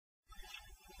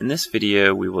In this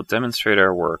video, we will demonstrate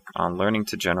our work on learning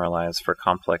to generalize for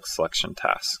complex selection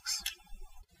tasks.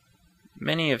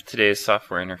 Many of today's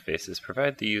software interfaces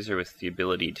provide the user with the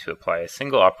ability to apply a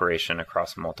single operation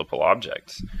across multiple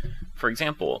objects. For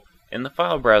example, in the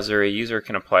file browser, a user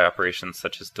can apply operations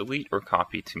such as delete or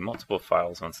copy to multiple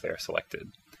files once they are selected.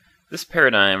 This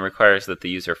paradigm requires that the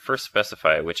user first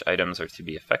specify which items are to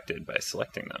be affected by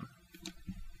selecting them.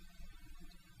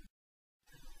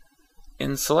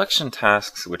 In selection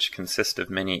tasks which consist of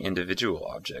many individual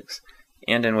objects,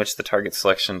 and in which the target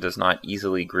selection does not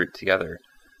easily group together,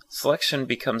 selection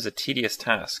becomes a tedious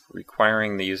task,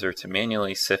 requiring the user to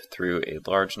manually sift through a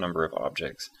large number of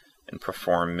objects and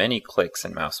perform many clicks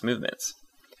and mouse movements.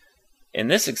 In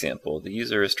this example, the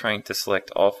user is trying to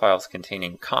select all files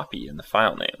containing copy in the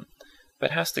file name, but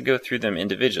has to go through them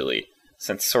individually,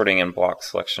 since sorting and block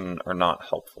selection are not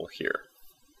helpful here.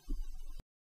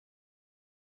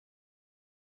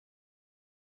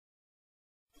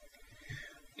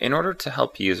 In order to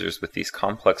help users with these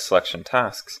complex selection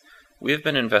tasks, we have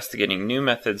been investigating new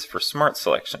methods for smart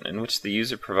selection in which the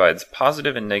user provides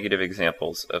positive and negative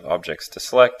examples of objects to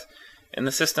select, and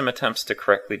the system attempts to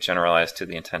correctly generalize to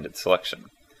the intended selection.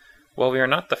 While we are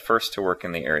not the first to work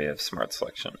in the area of smart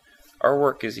selection, our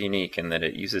work is unique in that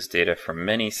it uses data from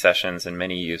many sessions and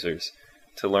many users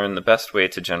to learn the best way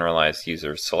to generalize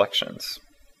users' selections.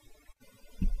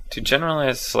 To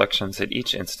generalize selections at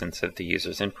each instance of the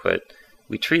user's input,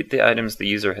 we treat the items the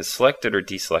user has selected or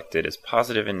deselected as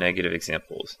positive and negative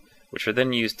examples, which are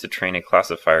then used to train a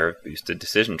classifier of boosted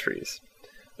decision trees.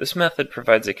 This method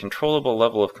provides a controllable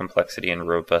level of complexity and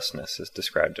robustness as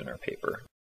described in our paper.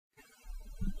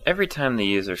 Every time the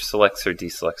user selects or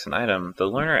deselects an item, the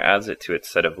learner adds it to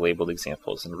its set of labeled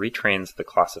examples and retrains the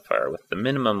classifier with the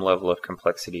minimum level of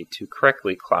complexity to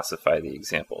correctly classify the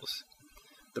examples.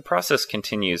 The process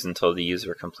continues until the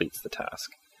user completes the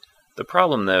task. The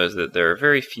problem, though, is that there are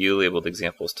very few labeled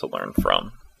examples to learn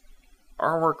from.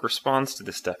 Our work responds to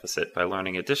this deficit by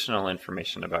learning additional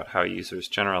information about how users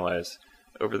generalize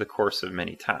over the course of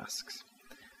many tasks.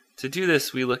 To do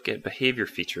this, we look at behavior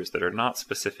features that are not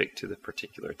specific to the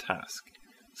particular task,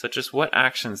 such as what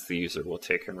actions the user will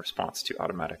take in response to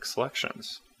automatic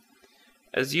selections.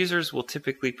 As users will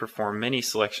typically perform many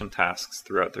selection tasks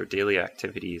throughout their daily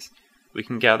activities, we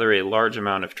can gather a large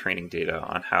amount of training data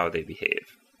on how they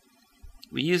behave.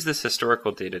 We use this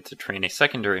historical data to train a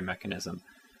secondary mechanism,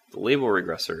 the label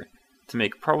regressor, to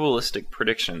make probabilistic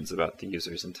predictions about the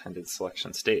user's intended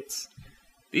selection states.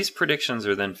 These predictions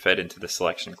are then fed into the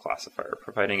selection classifier,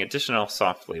 providing additional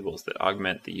soft labels that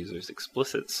augment the user's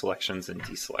explicit selections and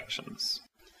deselections.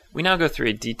 We now go through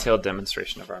a detailed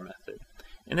demonstration of our method.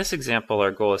 In this example,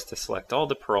 our goal is to select all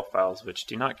the Perl files which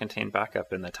do not contain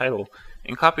backup in the title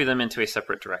and copy them into a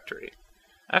separate directory.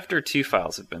 After 2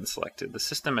 files have been selected, the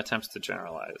system attempts to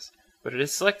generalize, but it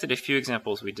has selected a few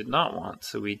examples we did not want,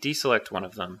 so we deselect one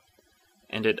of them,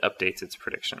 and it updates its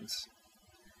predictions.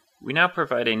 We now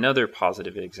provide another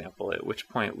positive example, at which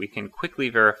point we can quickly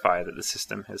verify that the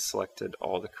system has selected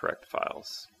all the correct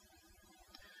files.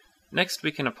 Next,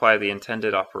 we can apply the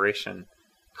intended operation,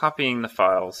 copying the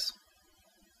files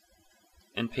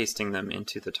and pasting them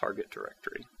into the target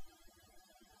directory.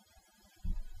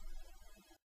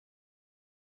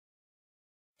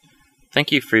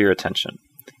 Thank you for your attention.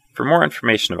 For more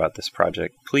information about this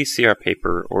project, please see our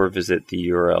paper or visit the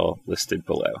URL listed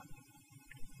below.